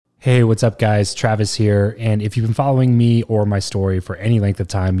Hey, what's up, guys? Travis here. And if you've been following me or my story for any length of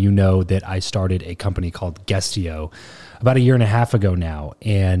time, you know that I started a company called Guestio about a year and a half ago now.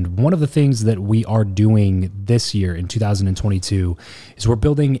 And one of the things that we are doing this year in 2022 is we're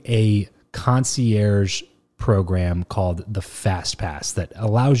building a concierge program called the Fast Pass that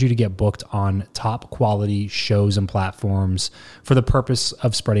allows you to get booked on top quality shows and platforms for the purpose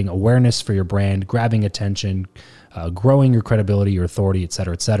of spreading awareness for your brand, grabbing attention, growing your credibility, your authority, et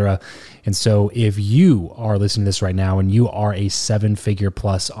cetera, et cetera. And so if you are listening to this right now and you are a 7-figure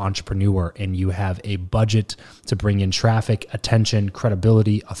plus entrepreneur and you have a budget to bring in traffic, attention,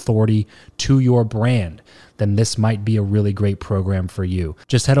 credibility, authority to your brand, then this might be a really great program for you.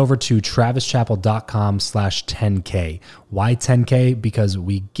 Just head over to travischappell.com/10K. Why 10K? Because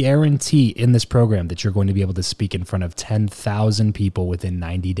we guarantee in this program that you're going to be able to speak in front of 10,000 people within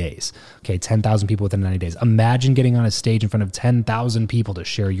 90 days. Okay, 10,000 people within 90 days. Imagine getting on a stage in front of 10,000 people to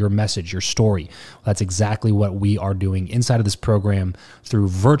share your message, your story. Well, that's exactly what we are doing inside of this program through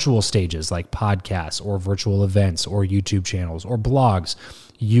virtual stages like podcasts or virtual events or YouTube channels or blogs.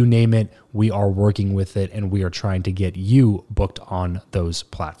 You name it, we are working with it, and we are trying to get you booked on those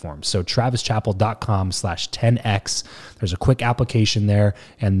platforms. So travischappell.com/10X. There's a quick application there,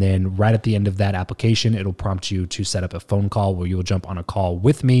 and then right at the end of that application, it'll prompt you to set up a phone call where you'll jump on a call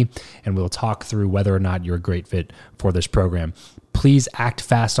with me, and we'll talk through whether or not you're a great fit for this program. Please act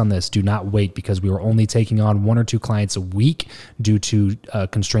fast on this. Do not wait, because we are only taking on 1 or 2 clients a week due to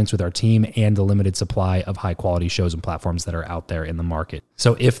constraints with our team and the limited supply of high quality shows and platforms that are out there in the market.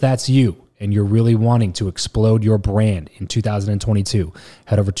 So if that's you and you're really wanting to explode your brand in 2022,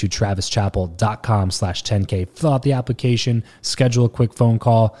 head over to travischappell.com/10K, fill out the application, schedule a quick phone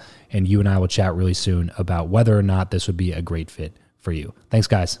call, and you and I will chat really soon about whether or not this would be a great fit for you. Thanks,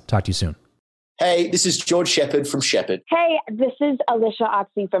 guys. Talk to you soon. Hey, this is George Shepard from Shepard. Hey, this is Alicia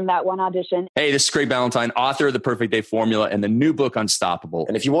Oxy from That One Audition. Hey, this is Craig Ballantyne, author of The Perfect Day Formula and the new book, Unstoppable.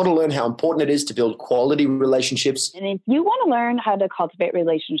 And if you want to learn how important it is to build quality relationships. And if you want to learn how to cultivate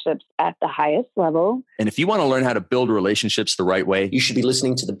relationships at the highest level. And if you want to learn how to build relationships the right way. You should be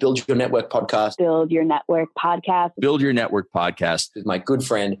listening to the Build Your Network podcast. Build Your Network podcast. Build Your Network podcast. With my good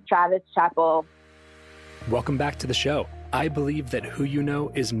friend, Travis Chappell. Welcome back to the show. I believe that who you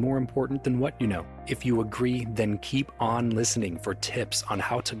know is more important than what you know. If you agree, then keep on listening for tips on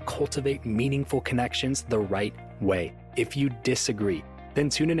how to cultivate meaningful connections the right way. If you disagree, then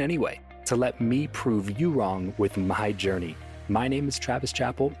tune in anyway to let me prove you wrong with my journey. My name is Travis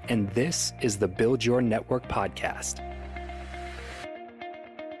Chappell, and this is the Build Your Network podcast.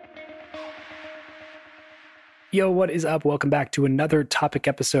 Yo, what is up? Welcome back to another topic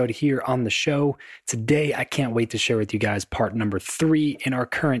episode here on the show. Today, I can't wait to share with you guys part number 3 in our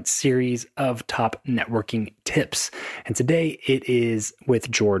current series of top networking tips. And today it is with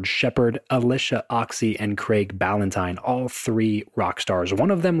George Shepard, Alicia Oxy, and Craig Ballantyne, all 3 rock stars,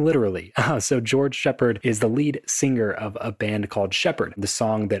 one of them literally. So George Shepard is the lead singer of a band called Shepard. The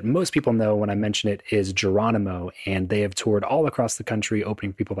song that most people know when I mention it is Geronimo, and they have toured all across the country,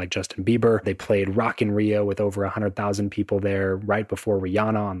 opening people like Justin Bieber. They played Rock in Rio with over 100,000 people there right before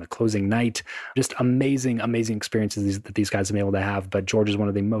Rihanna on the closing night. Just amazing experiences that these guys have been able to have. But George is one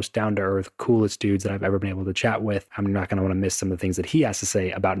of the most down-to-earth, coolest dudes that I've ever been able to chat with. I'm not going to want to miss some of the things that he has to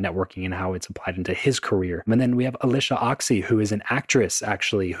say about networking and how it's applied into his career. And then we have Alicia Oxy, who is an actress,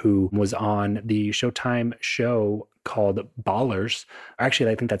 actually, who was on the Showtime show called Ballers.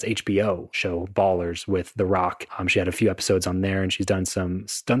 Actually, I think that's HBO show Ballers with The Rock. She had a few episodes on there, and she's done some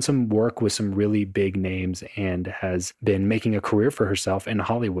work with some really big names and has been making a career for herself in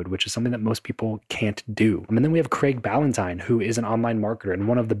Hollywood, which is something that most people can't do. And then we have Craig Ballantyne, who is an online marketer and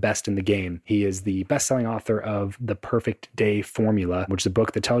one of the best in the game. He is the best-selling author of The Perfect Day Formula, which is a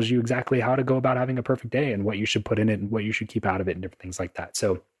book that tells you exactly how to go about having a perfect day and what you should put in it and what you should keep out of it and different things like that.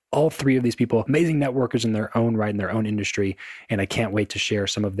 So all 3 of these people, amazing networkers in their own right, in their own industry, and I can't wait to share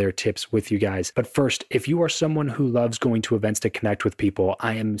some of their tips with you guys. But first, if you are someone who loves going to events to connect with people,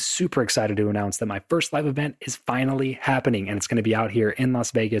 I am super excited to announce that my first live event is finally happening, and it's going to be out here in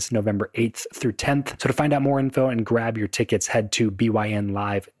Las Vegas, November 8th through 10th. So to find out more info and grab your tickets, head to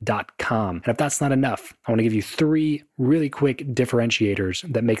bynlive.com. And if that's not enough, I want to give you 3 really quick differentiators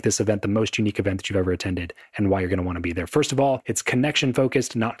that make this event the most unique event that you've ever attended and why you're going to want to be there. First of all, it's connection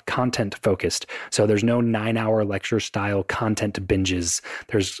focused, not content focused. So there's no 9-hour lecture style content binges.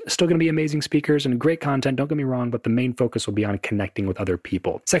 There's still going to be amazing speakers and great content, don't get me wrong, but the main focus will be on connecting with other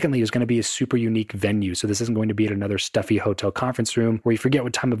people. Secondly, there's going to be a super unique venue. So this isn't going to be at another stuffy hotel conference room where you forget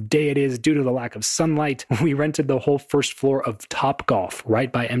what time of day it is due to the lack of sunlight. We rented the whole first floor of Topgolf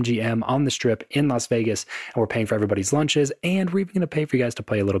right by MGM on the Strip in Las Vegas, and we're paying for everybody's kids' lunches, and we're even going to pay for you guys to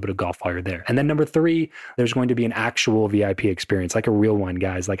play a little bit of golf while you're there. And then number 3, there's going to be an actual VIP experience, like a real one,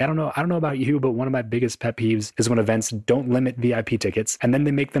 guys. Like, I don't know about you, but one of my biggest pet peeves is when events don't limit VIP tickets and then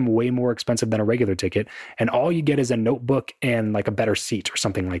they make them way more expensive than a regular ticket. And all you get is a notebook and like a better seat or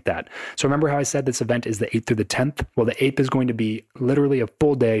something like that. So remember how I said this event is the 8th through the 10th? Well, the 8th is going to be literally a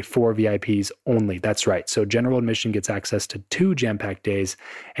full day for VIPs only. That's right. So general admission gets access to 2 jam-packed days,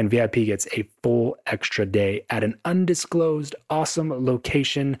 and VIP gets a full extra day at an undisclosed, awesome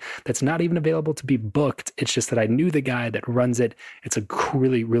location that's not even available to be booked. It's just that I knew the guy that runs it. It's a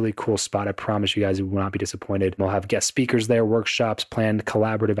really, really cool spot. I promise you guys, you will not be disappointed. We'll have guest speakers there, workshops, planned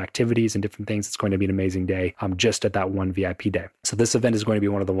collaborative activities and different things. It's going to be an amazing day just at that one VIP day. So this event is going to be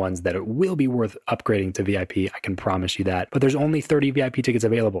one of the ones that it will be worth upgrading to VIP. I can promise you that. But there's only 30 VIP tickets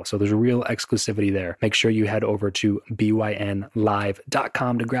available. So there's real exclusivity there. Make sure you head over to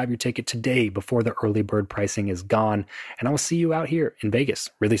bynlive.com to grab your ticket today before the early bird pricing is gone. And I will see you out here in Vegas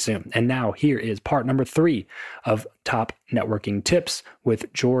really soon. And now here is part number 3 of Top Networking Tips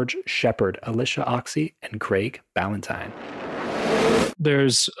with George Shepard, Alicia Oxy, and Craig Ballantyne.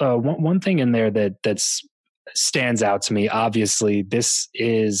 There's one thing in there that's stands out to me. Obviously, this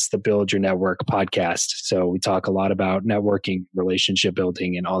is the Build Your Network podcast. So we talk a lot about networking, relationship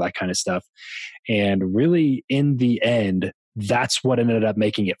building, and all that kind of stuff. And really, in the end, that's what ended up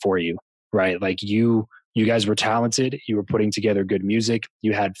making it for you, right? Like you guys were talented. You were putting together good music.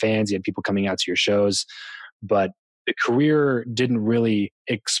 You had fans. You had people coming out to your shows. But the career didn't really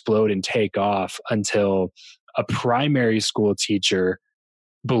explode and take off until a primary school teacher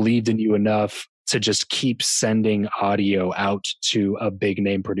believed in you enough to just keep sending audio out to a big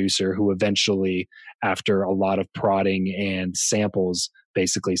name producer who eventually, after a lot of prodding and samples,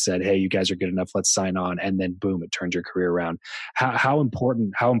 basically said, "Hey, you guys are good enough. Let's sign on." And then boom, it turned your career around. How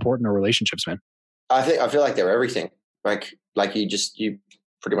important are relationships, man? I feel like they're everything. Like you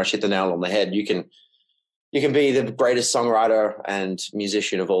pretty much hit the nail on the head. You can be the greatest songwriter and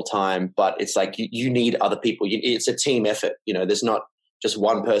musician of all time, but it's like you need other people. It's a team effort. There's not just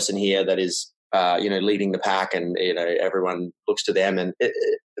one person here that is leading the pack, and everyone looks to them and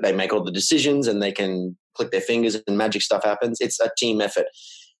they make all the decisions and they can click their fingers and magic stuff happens. It's a team effort.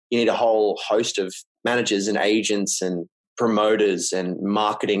 You need a whole host of managers and agents and promoters and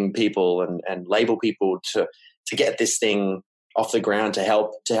marketing people and label people to get this thing off the ground, to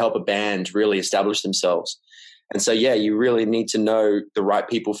help a band really establish themselves. And so, yeah, you really need to know the right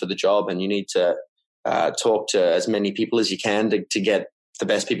people for the job, and you need to talk to as many people as you can to get the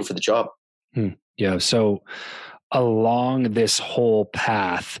best people for the job. Yeah. So along this whole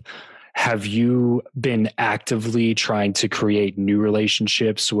path, have you been actively trying to create new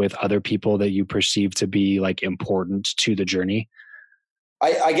relationships with other people that you perceive to be like important to the journey?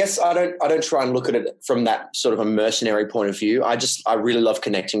 I guess I don't try and look at it from that sort of a mercenary point of view. I really love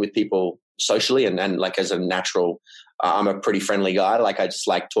connecting with people socially and like as a natural, I'm a pretty friendly guy. Like I just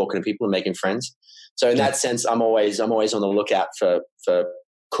like talking to people and making friends. So in that sense, I'm always on the lookout for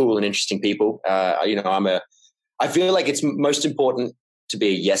cool and interesting people. I feel like it's most important to be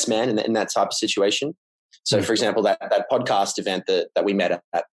a yes man in that type of situation. So for example, that podcast event that we met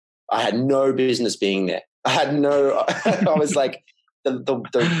at, I had no business being there. I was like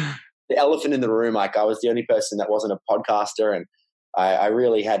the elephant in the room. Like I was the only person that wasn't a podcaster, and I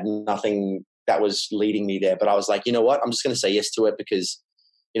really had nothing that was leading me there. But I was like, you know what? I'm just going to say yes to it because,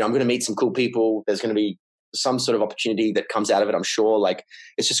 I'm going to meet some cool people. There's going to be some sort of opportunity that comes out of it. I'm sure like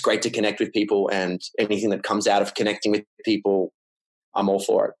it's just great to connect with people, and anything that comes out of connecting with people, I'm all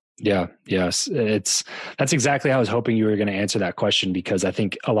for it. Yeah. Yes. That's exactly how I was hoping you were going to answer that question, because I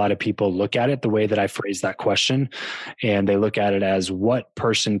think a lot of people look at it the way that I phrased that question, and they look at it as what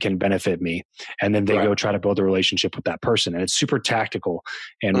person can benefit me. And then they go try to build a relationship with that person. And it's super tactical.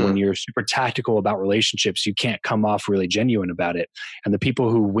 And when you're super tactical about relationships, you can't come off really genuine about it. And the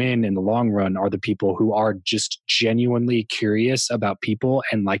people who win in the long run are the people who are just genuinely curious about people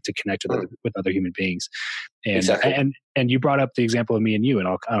and like to connect with other human beings. And, exactly. and you brought up the example of me and you, and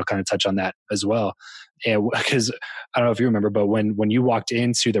I'll kind of touch on that as well. And because I don't know if you remember, but when you walked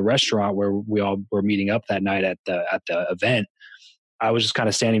into the restaurant where we all were meeting up that night at the event, I was just kind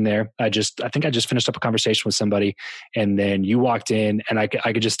of standing there. I think I just finished up a conversation with somebody, and then you walked in, and I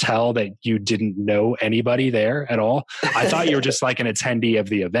could just tell that you didn't know anybody there at all. I thought you were just like an attendee of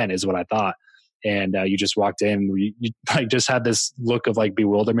the event, is what I thought. And you just walked in, you like just had this look of like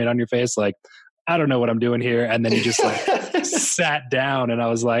bewilderment on your face, like, I don't know what I'm doing here. And then he just like sat down, and I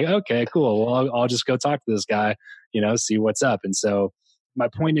was like, okay, cool. Well, I'll just go talk to this guy, see what's up. And so my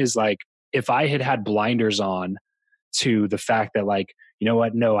point is, like, if I had blinders on to the fact that, like, you know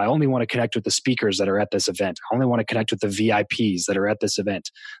what? No, I only want to connect with the speakers that are at this event. I only want to connect with the VIPs that are at this event.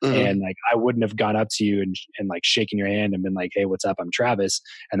 And like, I wouldn't have gone up to you and like shaking your hand and been like, hey, what's up? I'm Travis.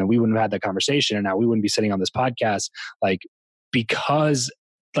 And then we wouldn't have had that conversation. And now we wouldn't be sitting on this podcast, like, because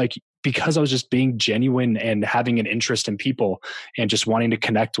I was just being genuine and having an interest in people and just wanting to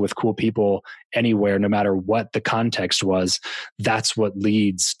connect with cool people anywhere, no matter what the context was. That's what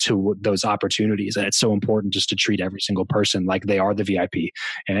leads to those opportunities. And it's so important just to treat every single person like they are the VIP,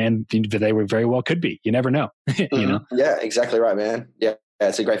 and they were very well could be. You never know. You know? Yeah, exactly right, man. Yeah,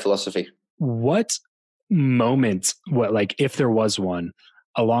 it's a great philosophy. What moment, like if there was one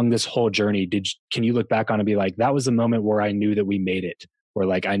along this whole journey, can you look back on and be like, that was the moment where I knew that we made it? Or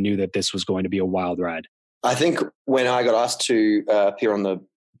like, I knew that this was going to be a wild ride? I think when I got asked to appear on the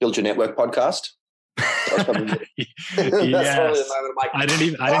Build Your Network podcast, that's probably, that's probably the moment I'm like, I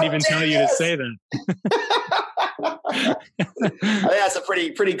didn't even tell you to say that. I think that's a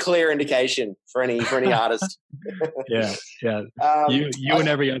pretty clear indication for any artist. Yeah. You and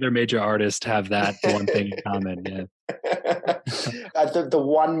every other major artist have that one thing in common. Yeah. The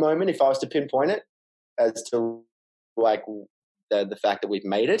one moment, if I was to pinpoint it, as to like the fact that we've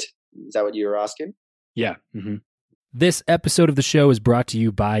made it, is that what you were asking? Yeah. Mm-hmm. This episode of the show is brought to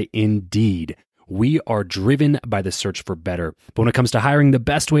you by Indeed. We are driven by the search for better. But when it comes to hiring, the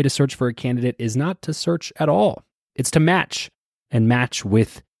best way to search for a candidate is not to search at all. It's to match, and match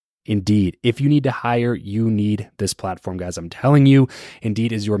with Indeed. If you need to hire, you need this platform, guys. I'm telling you,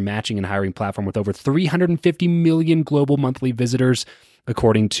 Indeed is your matching and hiring platform with over 350 million global monthly visitors,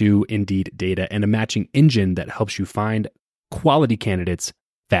 according to Indeed data, and a matching engine that helps you find quality candidates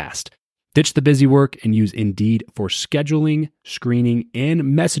fast. Ditch the busy work and use Indeed for scheduling, screening, and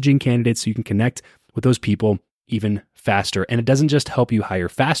messaging candidates so you can connect with those people even faster. And it doesn't just help you hire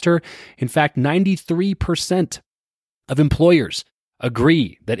faster. In fact, 93% of employers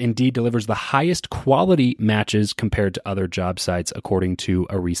agree that Indeed delivers the highest quality matches compared to other job sites, according to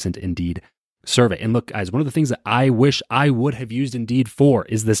a recent Indeed survey. And look, guys, one of the things that I wish I would have used Indeed for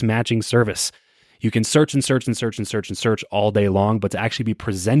is this matching service. You can search and search and search and search and search all day long, but to actually be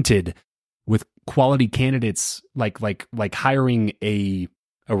presented with quality candidates, like hiring a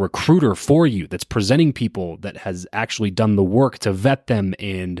recruiter for you that's presenting people that has actually done the work to vet them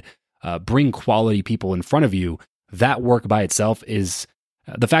and bring quality people in front of you, that work by itself is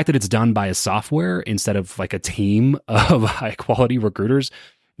the fact that it's done by a software instead of like a team of high quality recruiters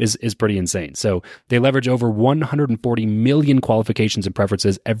is pretty insane. So they leverage over 140 million qualifications and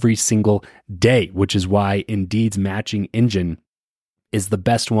preferences every single day, which is why Indeed's matching engine is the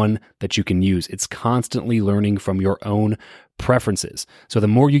best one that you can use. It's constantly learning from your own preferences. So the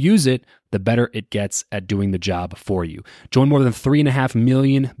more you use it, the better it gets at doing the job for you. Join more than 3.5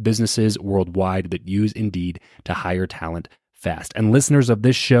 million businesses worldwide that use Indeed to hire talent fast. And listeners of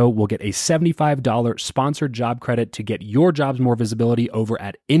this show will get a $75 sponsored job credit to get your jobs more visibility over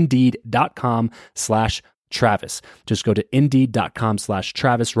at Indeed.com/Travis. Just go to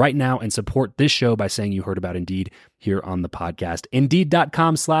Indeed.com/Travis right now and support this show by saying you heard about Indeed here on the podcast.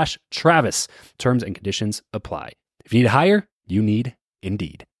 Indeed.com/Travis. Terms and conditions apply. If you need to hire, you need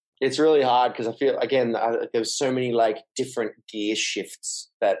Indeed. It's really hard because I feel, again, there's so many like different gear shifts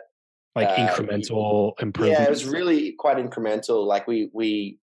that incremental improvement. Yeah, it was really quite incremental. Like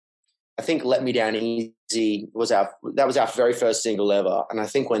we I think Let Me Down Easy was our very first single ever. And I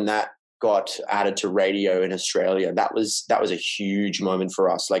think when that got added to radio in Australia, that was a huge moment for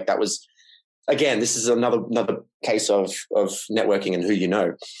us. Like that was, again, this is another case of networking and who you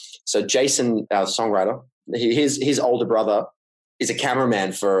know. So Jason, our songwriter, his older brother is a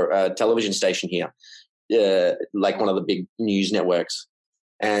cameraman for a television station here, like one of the big news networks.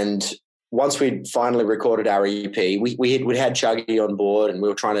 And once we'd finally recorded our EP, we'd had Chuggy on board, and we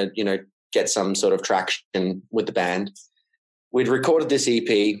were trying to, get some sort of traction with the band. We'd recorded this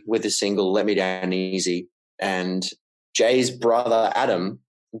EP with the single "Let Me Down Easy," and Jay's brother Adam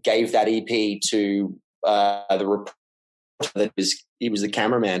gave that EP to the reporter that he was the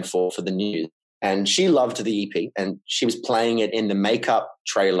cameraman for the news, and she loved the EP, and she was playing it in the makeup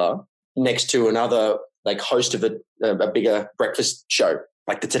trailer next to another like host of a bigger breakfast show,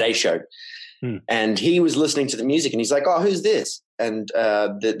 like the Today Show. And he was listening to the music and he's like, "Oh, who's this?" And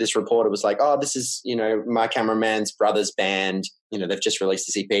this reporter was like, "Oh, this is, my cameraman's brother's band. They've just released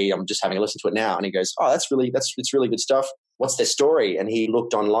this EP. I'm just having a listen to it now." And he goes, "Oh, it's really good stuff. What's their story?" And he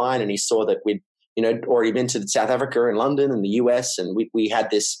looked online and he saw that we'd, already been to South Africa and London and the US. And we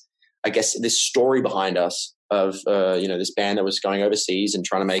had this, I guess, this story behind us of, this band that was going overseas and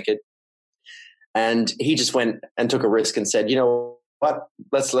trying to make it. And he just went and took a risk and said, "You know what,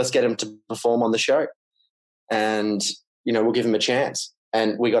 let's get him to perform on the show." And we'll give him a chance.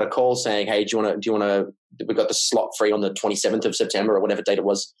 And we got a call saying, hey, we got the slot free on the 27th of September or whatever date it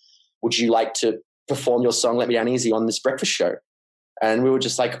was. Would you like to perform your song, Let Me Down Easy, on this breakfast show? And we were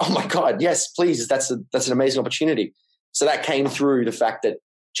just like, oh my God, yes, please. That's an amazing opportunity. So that came through the fact that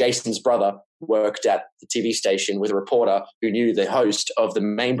Jason's brother worked at the TV station with a reporter who knew the host of the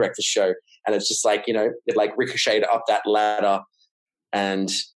main breakfast show. And it's just like, it like ricocheted up that ladder.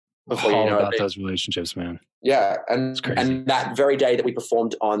 And before all about those relationships, man. Yeah. And that very day that we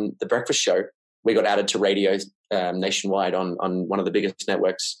performed on the breakfast show, we got added to radio nationwide on one of the biggest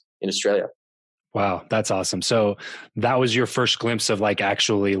networks in Australia. Wow, that's awesome. So that was your first glimpse of like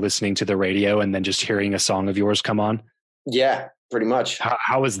actually listening to the radio and then just hearing a song of yours come on? Yeah, pretty much.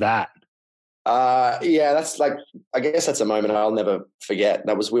 How was that? Yeah, that's like, I guess that's a moment I'll never forget.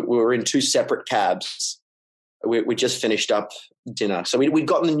 That was, we were in two separate cabs. We just finished up dinner. So we'd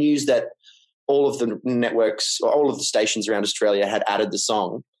gotten the news that all of the networks, or all of the stations around Australia had added the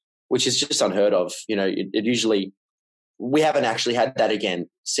song, which is just unheard of. It usually, we haven't actually had that again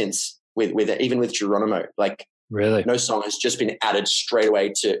since even with Geronimo. Like, really, no song has just been added straight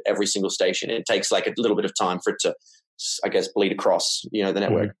away to every single station. It takes like a little bit of time for it to, I guess, bleed across, the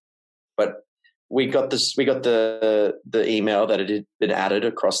network. Mm-hmm. But we got the email that it had been added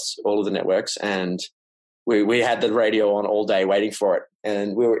across all of the networks, and we had the radio on all day waiting for it.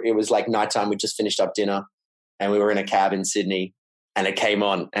 And it was like nighttime. We just finished up dinner and we were in a cab in Sydney, and it came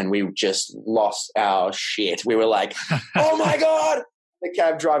on and we just lost our shit. We were like, oh my God. The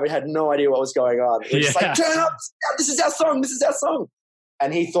cab driver had no idea what was going on. He was just like, turn up. This is our song. This is our song.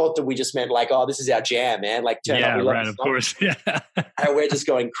 And he thought that we just meant like, oh, this is our jam, man. Like, turn up. Yeah, right, of course. Yeah. And we're just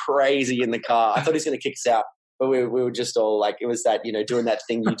going crazy in the car. I thought he was going to kick us out. But we were just all like, it was that, doing that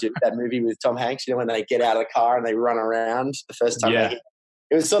thing you do, that movie with Tom Hanks, when they get out of the car and they run around the first time. Yeah.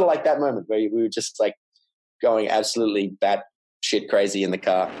 It was sort of like that moment where we were just like going absolutely batshit crazy in the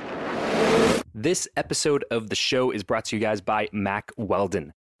car. This episode of the show is brought to you guys by Mack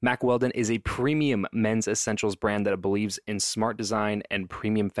Weldon. Mack Weldon is a premium men's essentials brand that believes in smart design and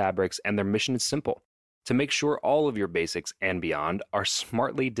premium fabrics, and their mission is simple: to make sure all of your basics and beyond are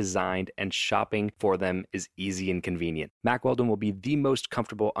smartly designed and shopping for them is easy and convenient. Mack Weldon will be the most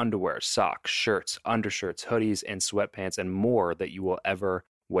comfortable underwear, socks, shirts, undershirts, hoodies, and sweatpants, and more that you will ever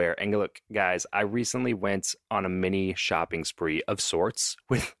wear. And look, guys, I recently went on a mini shopping spree of sorts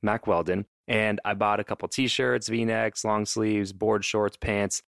with Mack Weldon, and I bought a couple t-shirts, V-necks, long sleeves, board shorts,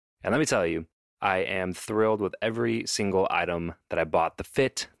 pants. And let me tell you, I am thrilled with every single item that I bought. The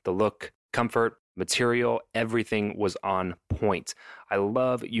fit, the look, comfort, material, everything was on point. I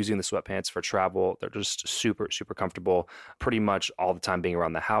love using the sweatpants for travel. They're just super, super comfortable. Pretty much all the time being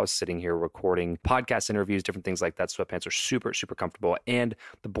around the house, sitting here recording podcast interviews, different things like that. Sweatpants are super, super comfortable. And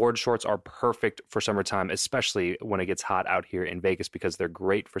the board shorts are perfect for summertime, especially when it gets hot out here in Vegas, because they're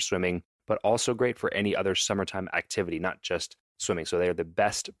great for swimming, but also great for any other summertime activity, not just swimming. So they are the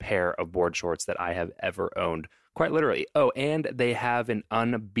best pair of board shorts that I have ever owned, quite literally. Oh, and they have an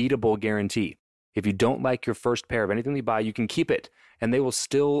unbeatable guarantee. If you don't like your first pair of anything you buy, you can keep it, and they will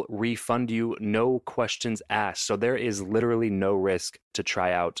still refund you, no questions asked. So there is literally no risk to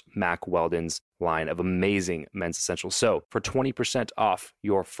try out Mack Weldon's line of amazing men's essentials. So for 20% off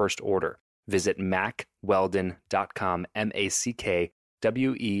your first order, visit mackweldon.com,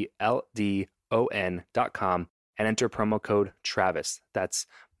 MackWeldon.com, and enter promo code Travis. That's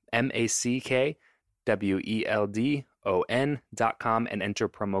MackWeldon.com, and enter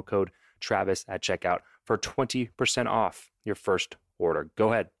promo code Travis at checkout for 20% off your first order.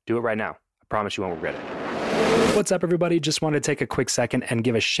 Go ahead, do it right now. I promise you won't regret it. What's up, everybody? Just wanted to take a quick second and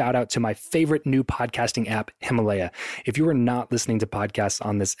give a shout out to my favorite new podcasting app, Himalaya. If you are not listening to podcasts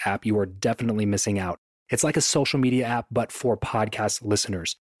on this app, you are definitely missing out. It's like a social media app, but for podcast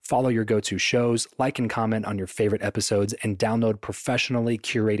listeners. Follow your go-to shows, like and comment on your favorite episodes, and download professionally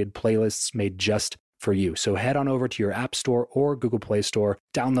curated playlists made just for you. So head on over to your App Store or Google Play Store,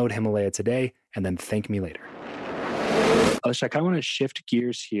 download Himalaya today, and then thank me later. Alicia, I kind of want to shift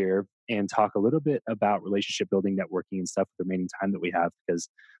gears here and talk a little bit about relationship building, networking, and stuff with the remaining time that we have, because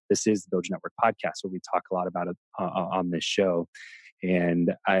this is the Build Your Network podcast, where we talk a lot about it on this show.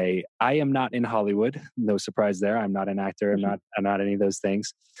 And I am not in Hollywood. No surprise there. I'm not an actor. I'm not any of those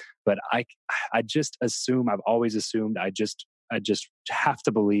things. But I just assume, I've always assumed, I just have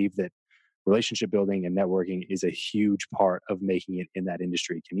to believe that relationship building and networking is a huge part of making it in that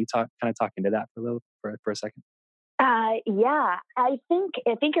industry. Can you talk into that for a second? Yeah, I think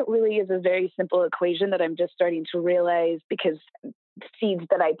it really is a very simple equation that I'm just starting to realize, because seeds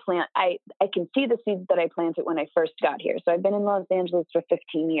that I plant. I can see the seeds that I planted when I first got here. So I've been in Los Angeles for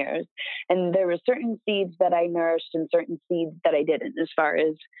 15 years, and there were certain seeds that I nourished and certain seeds that I didn't, as far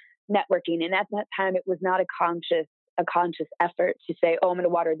as networking. And at that time, it was not a conscious effort to say, oh, I'm going to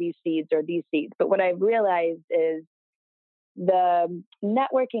water these seeds or these seeds. But what I realized is the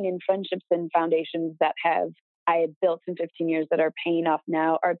networking and friendships and foundations that I had built in 15 years that are paying off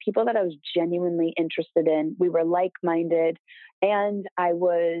now are people that I was genuinely interested in. We were like-minded, and I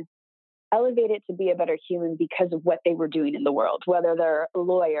was elevated to be a better human because of what they were doing in the world, whether they're a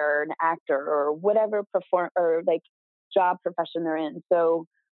lawyer or an actor or whatever job profession they're in. So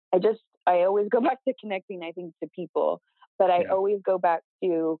I always go back to connecting, I think, to people, but I always go back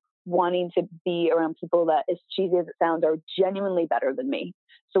to wanting to be around people that, as cheesy as it sounds, are genuinely better than me.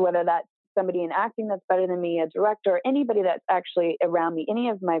 So whether that's somebody in acting that's better than me, a director, anybody that's actually around me, any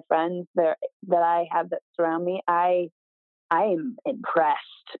of my friends that I have that surround me, I am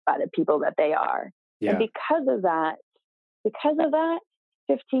impressed by the people that they are. Yeah. And because of that,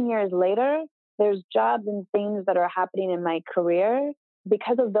 15 years later, there's jobs and things that are happening in my career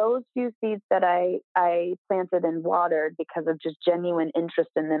because of those few seeds that I planted and watered, because of just genuine interest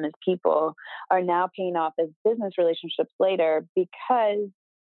in them as people, are now paying off as business relationships later, because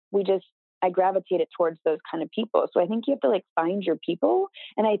I gravitated towards those kind of people. So I think you have to find your people.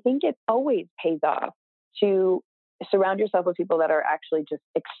 And I think it always pays off to surround yourself with people that are actually just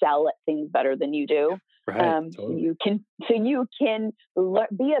excel at things better than you do. Right, totally. So you can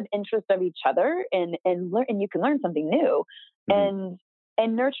be of interest of each other and learn, and you can learn something new,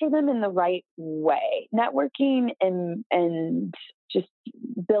 and nurture them in the right way. Networking and just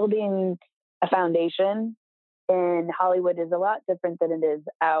building a foundation in Hollywood is a lot different than it is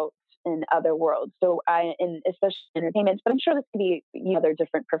out in other worlds. So especially entertainment, but I'm sure this could be other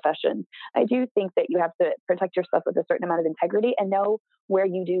different professions. I do think that you have to protect yourself with a certain amount of integrity and know where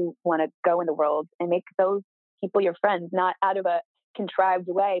you do want to go in the world, and make those people your friends, not out of a contrived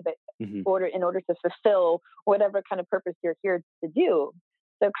way, but in order to fulfill whatever kind of purpose you're here to do.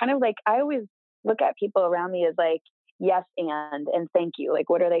 So kind of I always look at people around me as yes and thank you.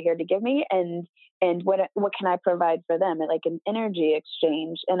 What are they here to give me, and what can I provide for them? An energy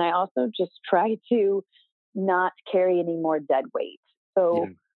exchange. And I also just try to not carry any more dead weight. So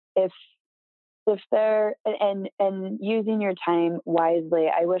if they're and using your time wisely,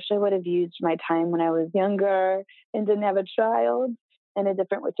 I wish I would have used my time when I was younger and didn't have a child and a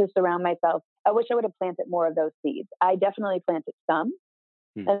different way to surround myself. I wish I would have planted more of those seeds. I definitely planted some.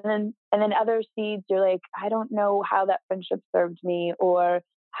 And then other seeds, you're I don't know how that friendship served me, or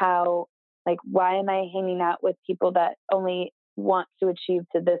how, why am I hanging out with people that only want to achieve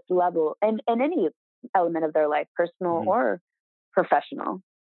to this level, and any element of their life, personal or professional.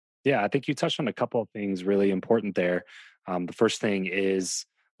 Yeah, I think you touched on a couple of things really important there. The first thing is,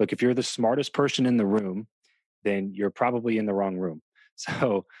 look, if you're the smartest person in the room, then you're probably in the wrong room.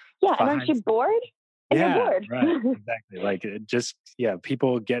 So yeah, and aren't you bored? And yeah, you're bored. Right, exactly.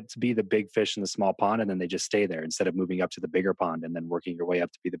 People get to be the big fish in the small pond, and then they just stay there instead of moving up to the bigger pond and then working your way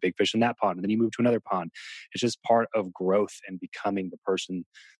up to be the big fish in that pond, and then you move to another pond. It's just part of growth and becoming the person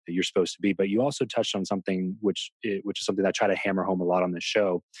that you're supposed to be. But you also touched on something which is something that I try to hammer home a lot on this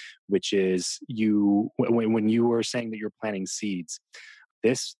show, which is when you were saying that you're planting seeds,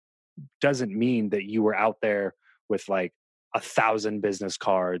 this doesn't mean that you were out there with 1,000 business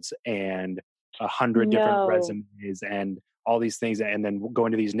cards and 100 different resumes and all these things, and then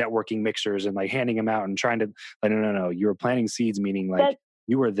going to these networking mixers and handing them out and trying to no. You were planting seeds, meaning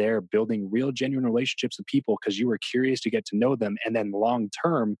you were there building real, genuine relationships with people because you were curious to get to know them. And then long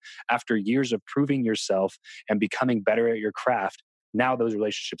term, after years of proving yourself and becoming better at your craft, now those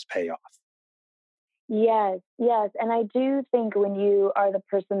relationships pay off. Yes. And I do think when you are the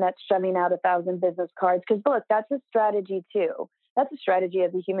person that's shoving out 1,000 business cards, because look, that's a strategy too. That's a strategy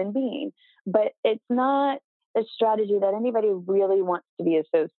as a human being, but it's not a strategy that anybody really wants to be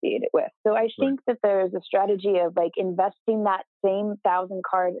associated with. So I think that there's a strategy of investing that same 1,000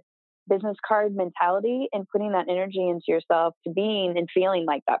 card business card mentality and putting that energy into yourself to being and feeling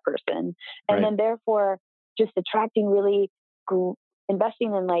like that person. And then therefore just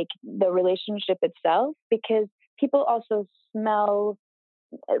investing in the relationship itself, because people also smell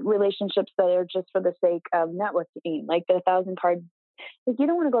relationships that are just for the sake of networking, the 1,000 cards. You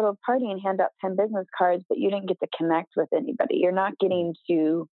don't want to go to a party and hand out 10 business cards, but you didn't get to connect with anybody. You're not getting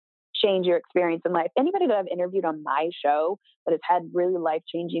to change your experience in life. Anybody that I've interviewed on my show that has had really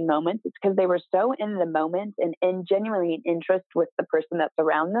life-changing moments, it's because they were so in the moment and genuinely in interest with the person that's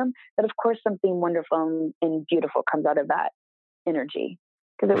around them that of course something wonderful and beautiful comes out of that energy.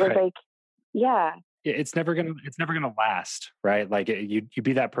 Because it was it's never gonna last, right? Like you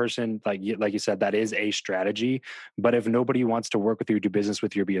be that person, like you said, that is a strategy. But if nobody wants to work with you, do business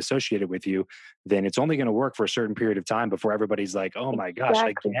with you, or be associated with you, then it's only going to work for a certain period of time before everybody's like, oh my gosh,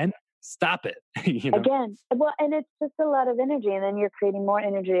 Exactly. again, stop it. Again, well, and it's just a lot of energy, and then you're creating more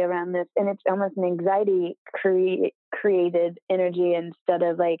energy around this, and it's almost an anxiety created energy instead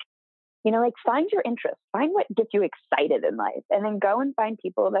of like, like find your interest, find what gets you excited in life, and then go and find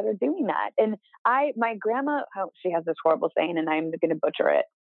people that are doing that. And my grandma, she has this horrible saying, and I'm going to butcher it.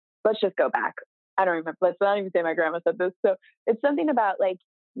 Let's just go back. I don't remember. Let's not even say my grandma said this. So it's something about like,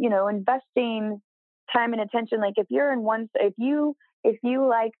 investing time and attention. Like if you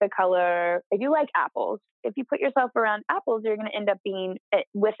like the color, if you like apples, if you put yourself around apples, you're going to end up being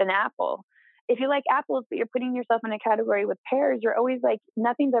with an apple. If you like apples, but you're putting yourself in a category with pears, you're always like,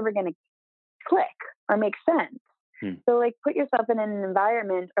 nothing's ever going to click or make sense. So like put yourself in an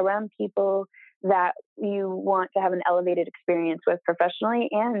environment around people that you want to have an elevated experience with professionally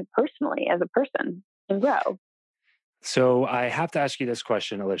and personally as a person and grow. So I have to ask you this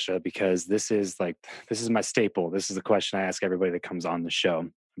question, Alicia, because this is my staple. This is the question I ask everybody that comes on the show.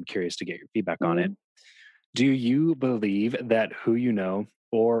 I'm curious to get your feedback on it. Do you believe that who you know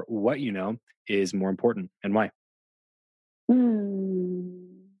or what you know is more important, and why?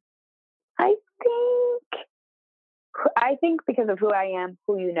 I think because of who I am,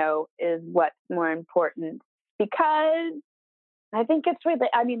 who you know is what's more important. Because I think it's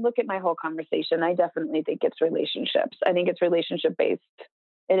really, look at my whole conversation. I definitely think it's relationships. I think it's relationship based.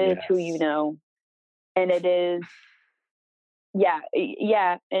 It is who you know. And it is,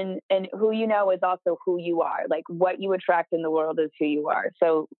 and who you know is also who you are. Like what you attract in the world is who you are.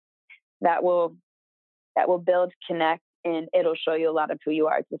 So that will build, connect, and it'll show you a lot of who you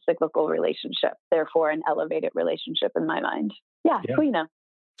are. It's a cyclical relationship, therefore an elevated relationship in my mind. Yeah. Who you know.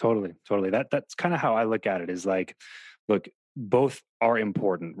 Totally. That's kind of how I look at it, is like, look, both are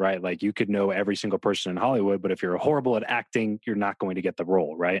important, right? Like you could know every single person in Hollywood, but if you're horrible at acting, you're not going to get the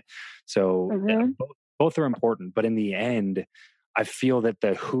role, right? So both are important, but in the end, I feel that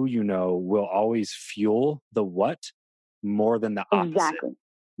the who you know will always fuel the what more than the opposite. Exactly.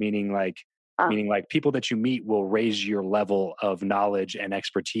 Meaning like people that you meet will raise your level of knowledge and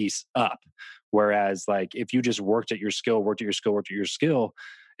expertise up. Whereas like if you just worked at your skill,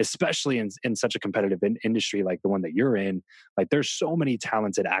 especially in such a competitive industry like the one that you're in, like there's so many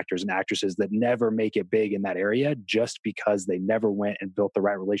talented actors and actresses that never make it big in that area just because they never went and built the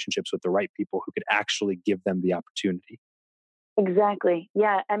right relationships with the right people who could actually give them the opportunity. Exactly.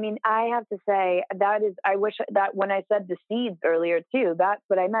 Yeah. I have to say I wish that when I said the seeds earlier too, that's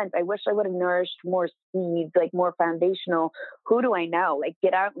what I meant. I wish I would have nourished more seeds, like more foundational. Who do I know? Like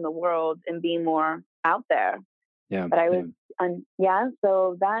get out in the world and be more out there. Yeah. But I was,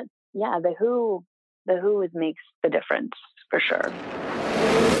 so that's, the who makes the difference for sure.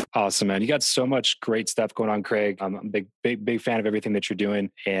 Awesome, man. You got so much great stuff going on, Craig. I'm a big fan of everything that you're doing,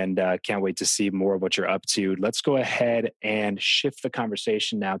 and can't wait to see more of what you're up to. Let's go ahead and shift the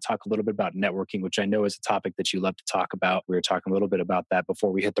conversation now. Talk a little bit about networking, which I know is a topic that you love to talk about. We were talking a little bit about that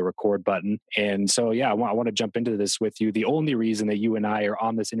before we hit the record button. And so, I want to jump into this with you. The only reason that you and I are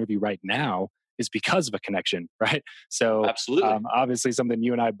on this interview right now is because of a connection, right? So absolutely, obviously something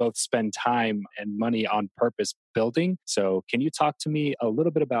you and I both spend time and money on purpose building. So can you talk to me a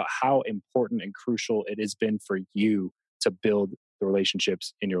little bit about how important and crucial it has been for you to build the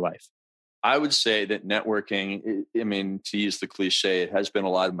relationships in your life? I would say that networking, to use the cliche, it has been a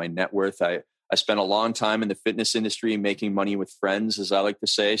lot of my net worth. I spent a long time in the fitness industry making money with friends, as I like to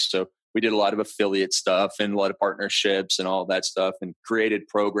say. So we did a lot of affiliate stuff and a lot of partnerships and all that stuff and created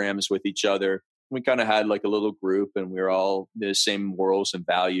programs with each other. We kind of had like a little group and we were all the same morals and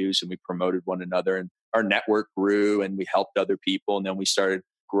values and we promoted one another and our network grew and we helped other people. And then we started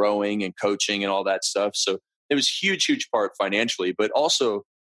growing and coaching and all that stuff. So it was huge part financially, but also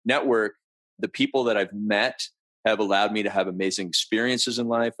network. The people that I've met have allowed me to have amazing experiences in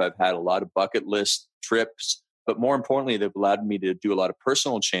life. I've had a lot of bucket list trips, but more importantly, they've allowed me to do a lot of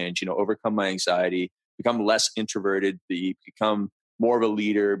personal change, overcome my anxiety, become less introverted, become more of a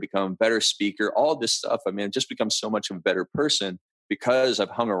leader, become a better speaker, all this stuff. I've just become so much of a better person because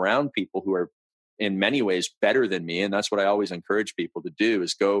I've hung around people who are in many ways better than me. And that's what I always encourage people to do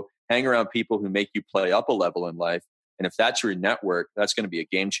is go hang around people who make you play up a level in life. And if that's your network, that's going to be a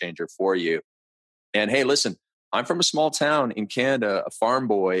game changer for you. And hey, listen, I'm from a small town in Canada, a farm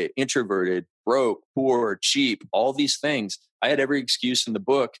boy, introverted, broke, poor, cheap, all these things. I had every excuse in the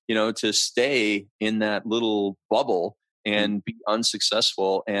book, to stay in that little bubble and be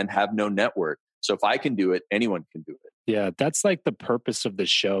unsuccessful and have no network. So if I can do it, anyone can do it. Yeah, that's like the purpose of the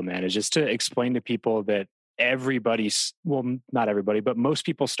show, man, is just to explain to people that not everybody, but most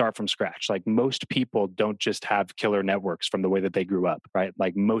people start from scratch. Like most people don't just have killer networks from the way that they grew up, right?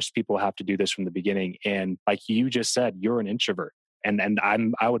 Like most people have to do this from the beginning. And like you just said, you're an introvert. And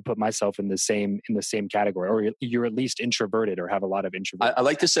I would put myself in the same category, or you're at least introverted or have a lot of introvert. I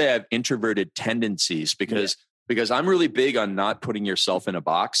like to say I have introverted tendencies because I'm really big on not putting yourself in a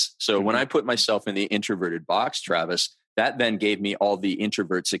box. So when I put myself in the introverted box, Travis, that then gave me all the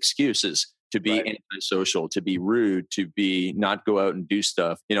introverts' excuses to be antisocial, to be rude, to be not go out and do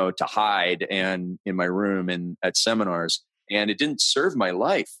stuff, to hide and in my room and at seminars. And it didn't serve my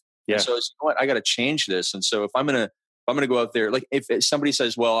life. Yeah. And so it's, you know what, I got to change this. And so if I'm going to go out there, like if somebody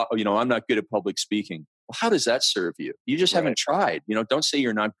says, well, I'm not good at public speaking. Well, how does that serve you? You just haven't tried. Don't say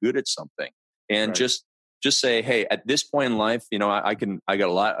you're not good at something, and just say, hey, at this point in life, I got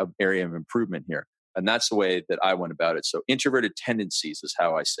a lot of area of improvement here. And that's the way that I went about it. So introverted tendencies is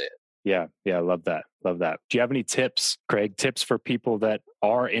how I say it. Yeah. I love that. Do you have any tips, Craig, for people that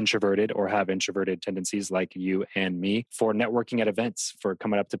are introverted or have introverted tendencies like you and me for networking at events, for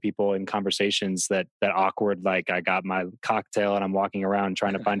coming up to people in conversations that awkward, like I got my cocktail and I'm walking around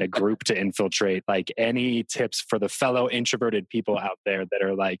trying to find a group to infiltrate? Like any tips for the fellow introverted people out there that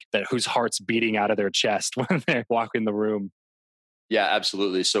are like that, whose heart's beating out of their chest when they walk in the room? Yeah,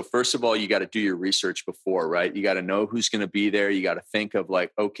 absolutely. So first of all, you got to do your research before, right? You got to know who's going to be there. You got to think of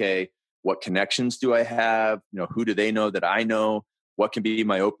like, okay, what connections do I have? Who do they know that I know? What can be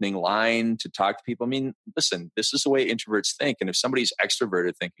my opening line to talk to people? I mean, listen, this is the way introverts think. And if somebody's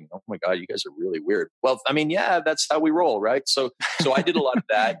extroverted thinking, oh my God, you guys are really weird. Well, I mean, yeah, that's how we roll, right? So I did a lot of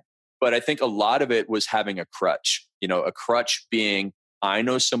that, but I think a lot of it was having a crutch, a crutch being, I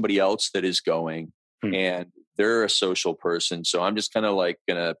know somebody else that is going and they're a social person. So I'm just kind of like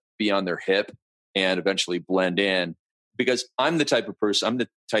going to be on their hip and eventually blend in, because I'm the type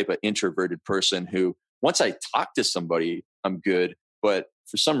of introverted person who, once I talk to somebody, I'm good. But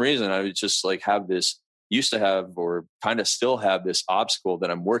for some reason, I would just like used to have, or kind of still have this obstacle that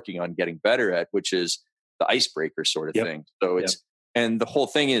I'm working on getting better at, which is the icebreaker sort of thing. So and the whole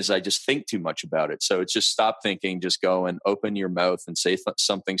thing is I just think too much about it. So it's just stop thinking, just go and open your mouth and say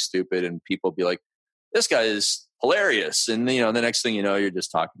something stupid, and people be like, this guy is hilarious. And, the next thing you know, you're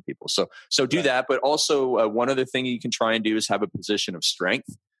just talking to people. So do that. But also one other thing you can try and do is have a position of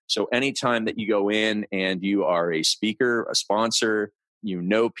strength. So anytime that you go in and you are a speaker, a sponsor,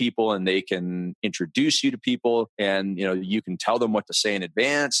 people and they can introduce you to people, and, you can tell them what to say in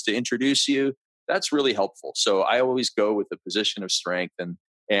advance to introduce you. That's really helpful. So I always go with a position of strength.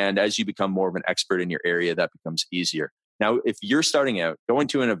 And as you become more of an expert in your area, that becomes easier. Now, if you're starting out, going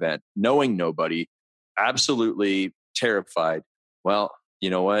to an event, knowing nobody, absolutely terrified, well, you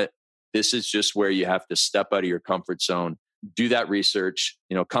know what? This is just where you have to step out of your comfort zone, do that research,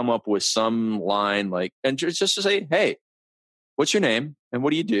 come up with some line and just to say, hey, what's your name and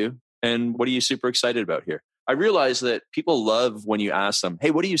what do you do? And what are you super excited about here? I realize that people love when you ask them,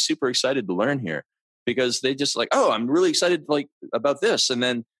 hey, what are you super excited to learn here? Because they just like, oh, I'm really excited about this. And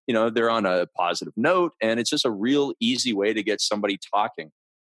then, they're on a positive note, and it's just a real easy way to get somebody talking.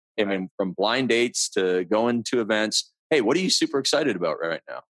 I mean, from blind dates to going to events. Hey, what are you super excited about right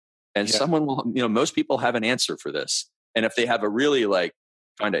now? And someone will, most people have an answer for this. And if they have a really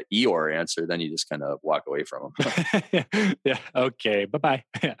kind of Eeyore answer, then you just kind of walk away from them. Yeah. Okay. Bye-bye.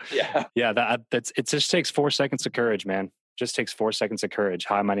 Yeah. It just takes 4 seconds of courage, man. Just takes 4 seconds of courage.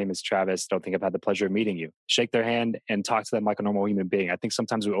 Hi, my name is Travis. Don't think I've had the pleasure of meeting you. Shake their hand and talk to them like a normal human being. I think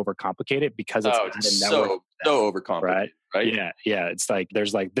sometimes we overcomplicate it because it's so overcomplicated, right? Yeah. It's like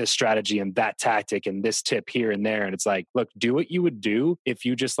there's like this strategy and that tactic and this tip here and there. And it's like, look, do what you would do if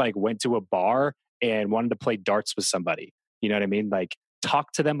you just went to a bar and wanted to play darts with somebody. You know what I mean?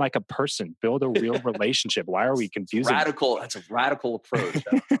 Talk to them like a person, build a real relationship. Why are we confusing? That's a radical approach.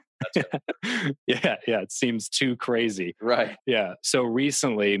 Yeah. It seems too crazy. Right. Yeah. So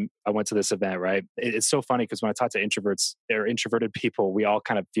recently I went to this event, right? It's so funny because when I talk to introverts or introverted people, we all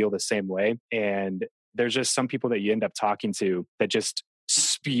kind of feel the same way. And there's just some people that you end up talking to that just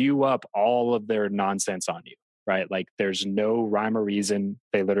spew up all of their nonsense on you, right? Like there's no rhyme or reason.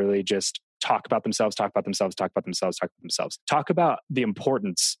 They literally just talk about themselves. Talk about the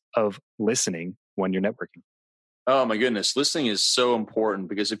importance of listening when you're networking. Oh my goodness. Listening is so important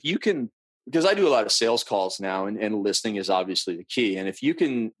because because I do a lot of sales calls now and listening is obviously the key. And if you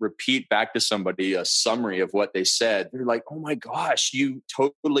can repeat back to somebody a summary of what they said, they're like, oh my gosh, you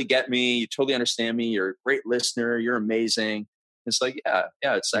totally get me. You totally understand me. You're a great listener. You're amazing. It's like, yeah,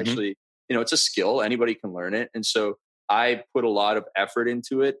 it's actually, it's a skill. Anybody can learn it. And so I put a lot of effort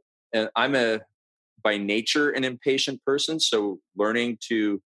into it. And I'm a by nature an impatient person. So learning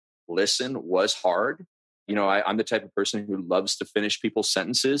to listen was hard. I'm the type of person who loves to finish people's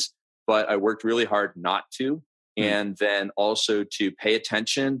sentences, but I worked really hard not to. And then also to pay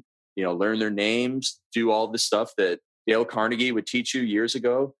attention, learn their names, do all the stuff that Dale Carnegie would teach you years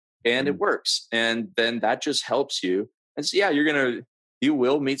ago. And it works. And then that just helps you. And so, yeah, you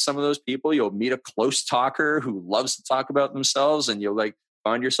will meet some of those people. You'll meet a close talker who loves to talk about themselves, and you'll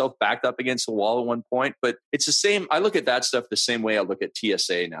find yourself backed up against the wall at one point. But it's the same. I look at that stuff the same way I look at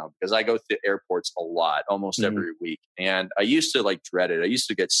TSA now, because I go to airports a lot, almost every week. And I used to dread it. I used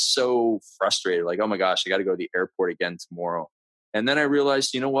to get so frustrated, oh my gosh, I got to go to the airport again tomorrow. And then I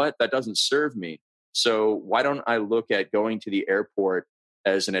realized, you know what? That doesn't serve me. So why don't I look at going to the airport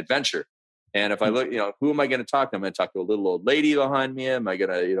as an adventure? And if I look, who am I going to talk to? I'm going to talk to a little old lady behind me. Am I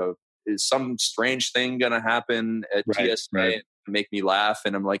going to, is some strange thing going to happen at TSA and make me laugh?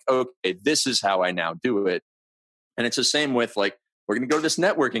 And I'm like, okay, this is how I now do it. And it's the same with we're going to go to this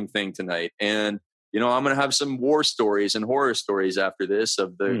networking thing tonight. And, I'm going to have some war stories and horror stories after this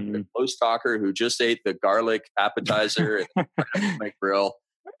of the close talker who just ate the garlic appetizer at my grill.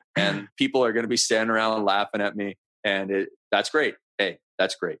 And people are going to be standing around laughing at me. And that's great. Hey,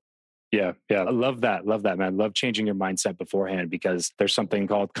 that's great. Yeah. I love that, man. Love changing your mindset beforehand, because there's something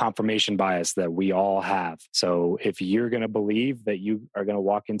called confirmation bias that we all have. So if you're going to believe that you are going to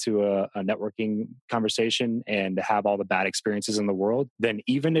walk into a networking conversation and have all the bad experiences in the world, then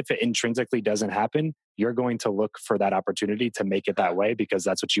even if it intrinsically doesn't happen, you're going to look for that opportunity to make it that way, because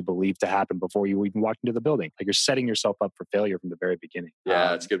that's what you believe to happen before you even walk into the building. You're setting yourself up for failure from the very beginning.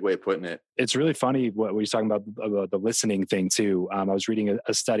 Yeah, that's a good way of putting it. It's really funny what we were talking about the listening thing too. I was reading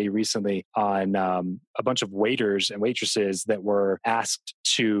a study recently on a bunch of waiters and waitresses that were asked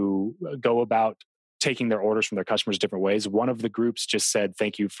to go about taking their orders from their customers different ways. One of the groups just said,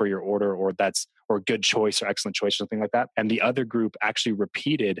 "Thank you for your order," or good choice, or excellent choice, or something like that. And the other group actually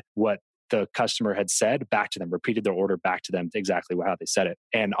repeated what the customer had said back to them, repeated their order back to them exactly how they said it.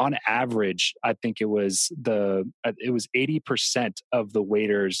 And on average, I think it was 80% of the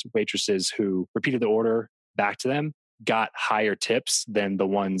waitresses who repeated the order back to them got higher tips than the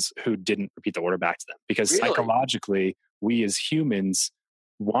ones who didn't repeat the order back to them. Because psychologically, we as humans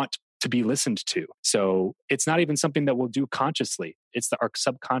want to be listened to. So it's not even something that we'll do consciously. It's our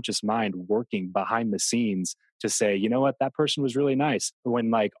subconscious mind working behind the scenes to say, you know what, that person was really nice.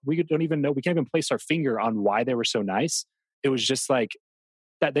 When we don't even know, we can't even place our finger on why they were so nice. It was just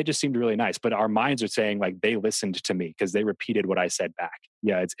that they just seemed really nice. But our minds are saying they listened to me because they repeated what I said back.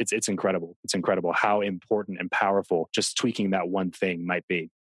 Yeah, it's incredible. It's incredible how important and powerful just tweaking that one thing might be.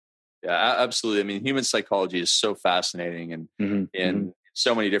 Yeah, absolutely. I mean, human psychology is so fascinating and in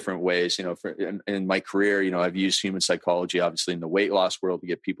so many different ways. In my career, I've used human psychology, obviously in the weight loss world, to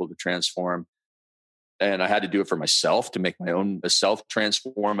get people to transform. And I had to do it for myself to make my own self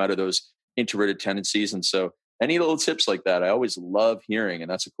transform out of those introverted tendencies. And so any little tips like that, I always love hearing,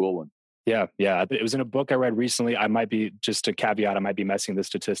 and that's a cool one. Yeah. It was in a book I read recently. I might be, just a caveat, I might be messing the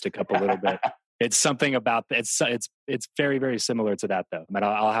statistic up a little bit. It's something about it's very, very similar to that though. And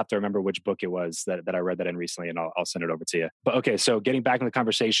I'll have to remember which book it was that I read that in recently, and I'll send it over to you. But okay, so getting back in the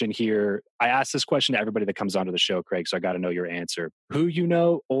conversation here, I ask this question to everybody that comes onto the show, Craig. So I got to know your answer. Who you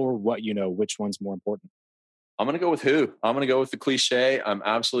know or what you know? Which one's more important? I'm going to go with who. I'm going to go with the cliche. I'm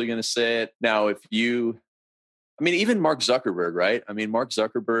absolutely going to say it. Now, even Mark Zuckerberg, right? I mean, Mark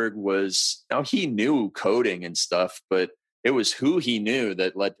Zuckerberg he knew coding and stuff, but it was who he knew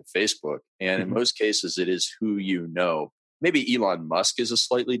that led to Facebook. And in most cases, it is who you know. Maybe Elon Musk is a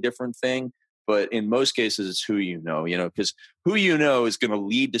slightly different thing, but in most cases, it's who you know, because who you know is going to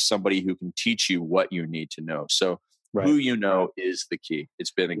lead to somebody who can teach you what you need to know. So who you know is the key.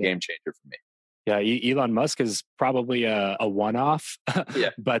 It's been a game changer for me. Yeah, Elon Musk is probably a one-off,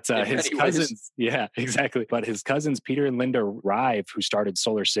 but his cousins, exactly. But his cousins, Peter and Linda Rive, who started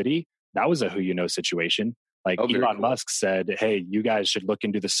Solar City, that was a who you know situation. Elon Musk said, "Hey, you guys should look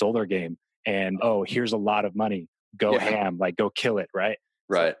into the solar game, and here's a lot of money. Go ham, go kill it, right?"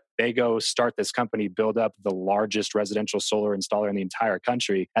 Right. So they go start this company, build up the largest residential solar installer in the entire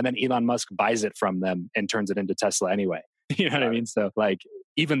country, and then Elon Musk buys it from them and turns it into Tesla anyway. You know what I mean? So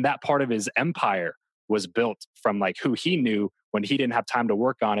even that part of his empire was built from who he knew when he didn't have time to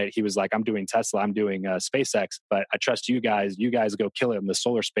work on it. He was like, "I'm doing Tesla, I'm doing SpaceX, but I trust you guys. You guys go kill it in the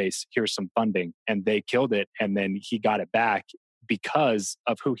solar space. Here's some funding." And they killed it. And then he got it back because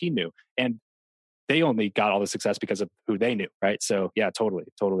of who he knew. And they only got all the success because of who they knew, right? So yeah, totally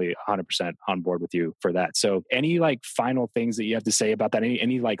 100% on board with you for that. So any like final things that you have to say about that?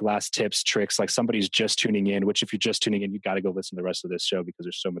 Any like last tips, tricks, like somebody's just tuning in, which if you're just tuning in, you got to go listen to the rest of this show because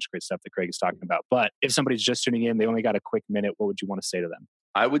there's so much great stuff that Craig is talking about. But if somebody's just tuning in, they only got a quick minute, what would you want to say to them?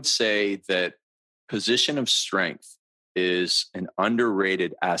 I would say that position of strength is an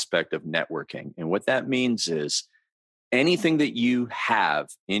underrated aspect of networking. And what that means is anything that you have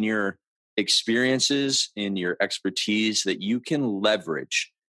in your experiences, in your expertise that you can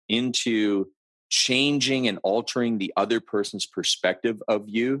leverage into changing and altering the other person's perspective of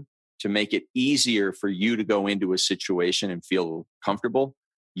you to make it easier for you to go into a situation and feel comfortable,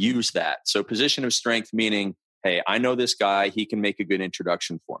 use that. So position of strength, meaning, hey, I know this guy, he can make a good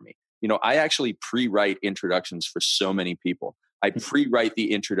introduction for me. You know, I actually pre-write introductions for so many people. I pre-write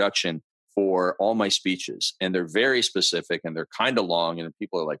the introduction for all my speeches, and they're very specific and they're kind of long. And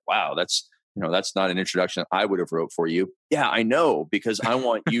people are like, wow, that's not an introduction I would have wrote for you. Yeah, I know, because I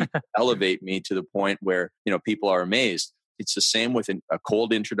want you to elevate me to the point where, you know, people are amazed. It's the same with a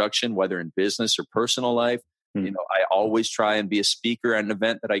cold introduction, whether in business or personal life. You know, I always try and be a speaker at an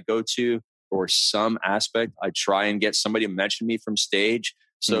event that I go to or some aspect. I try and get somebody to mention me from stage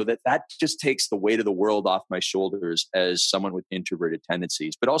so that just takes the weight of the world off my shoulders as someone with introverted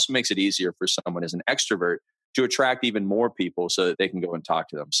tendencies, but also makes it easier for someone as an extrovert to attract even more people so that they can go and talk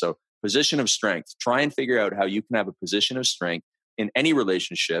to them. So position of strength, try and figure out how you can have a position of strength in any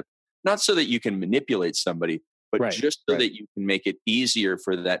relationship, not so that you can manipulate somebody, but just so that you can make it easier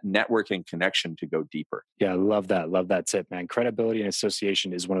for that networking connection to go deeper. Yeah, I love that. Love that tip, man. Credibility and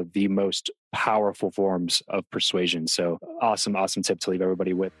association is one of the most powerful forms of persuasion. So awesome tip to leave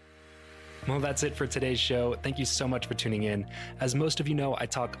everybody with. Well, that's it for today's show. Thank you so much for tuning in. As most of you know, I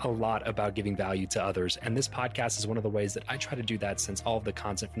talk a lot about giving value to others, and this podcast is one of the ways that I try to do that since all of the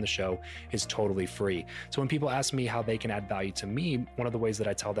content from the show is totally free. So when people ask me how they can add value to me, one of the ways that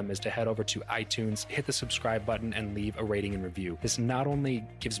I tell them is to head over to iTunes, hit the subscribe button, and leave a rating and review. This not only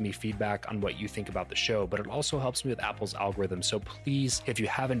gives me feedback on what you think about the show, but it also helps me with Apple's algorithm. So please, if you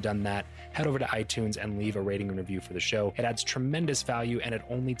haven't done that, head over to iTunes and leave a rating and review for the show. It adds tremendous value, and it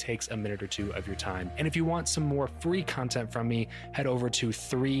only takes a minute or two of your time. And if you want some more free content from me, head over to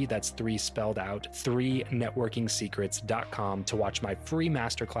 3 spelled out, 3networkingsecrets.com to watch my free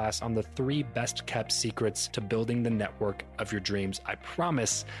masterclass on the 3 best kept secrets to building the network of your dreams. I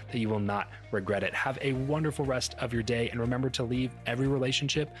promise that you will not regret it. Have a wonderful rest of your day, and remember to leave every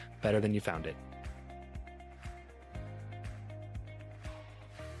relationship better than you found it.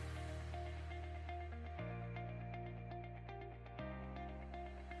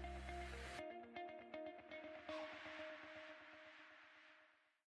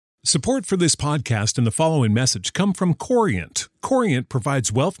 Support for this podcast and the following message come from Corient. Corient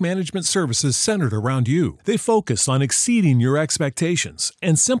provides wealth management services centered around you. They focus on exceeding your expectations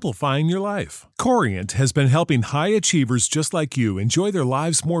and simplifying your life. Corient has been helping high achievers just like you enjoy their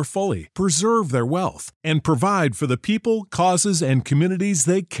lives more fully, preserve their wealth, and provide for the people, causes, and communities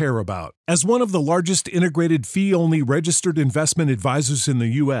they care about. As one of the largest integrated fee-only registered investment advisors in the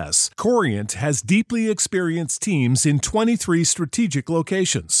U.S., Corient has deeply experienced teams in 23 strategic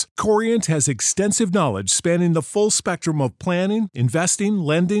locations. Corient has extensive knowledge spanning the full spectrum of planning, investing,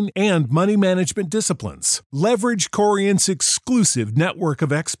 lending, and money management disciplines. Leverage Corient's exclusive network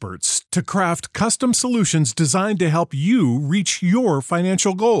of experts to craft custom solutions designed to help you reach your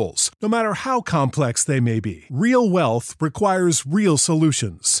financial goals, no matter how complex they may be. Real wealth requires real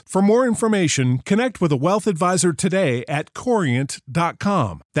solutions. For more information, connect with a wealth advisor today at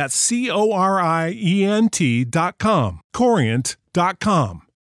Corient.com. That's Corient.com. Corient.com.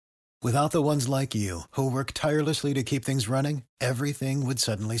 Without the ones like you, who work tirelessly to keep things running, everything would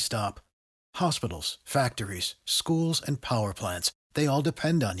suddenly stop. Hospitals, factories, schools, and power plants, they all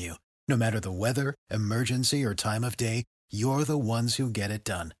depend on you. No matter the weather, emergency, or time of day, you're the ones who get it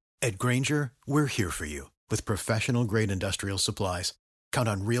done. At Grainger, we're here for you with professional-grade industrial supplies. Count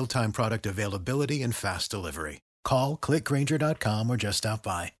on real-time product availability and fast delivery. Call, click Grainger.com, or just stop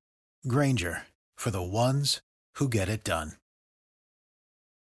by. Grainger, for the ones who get it done.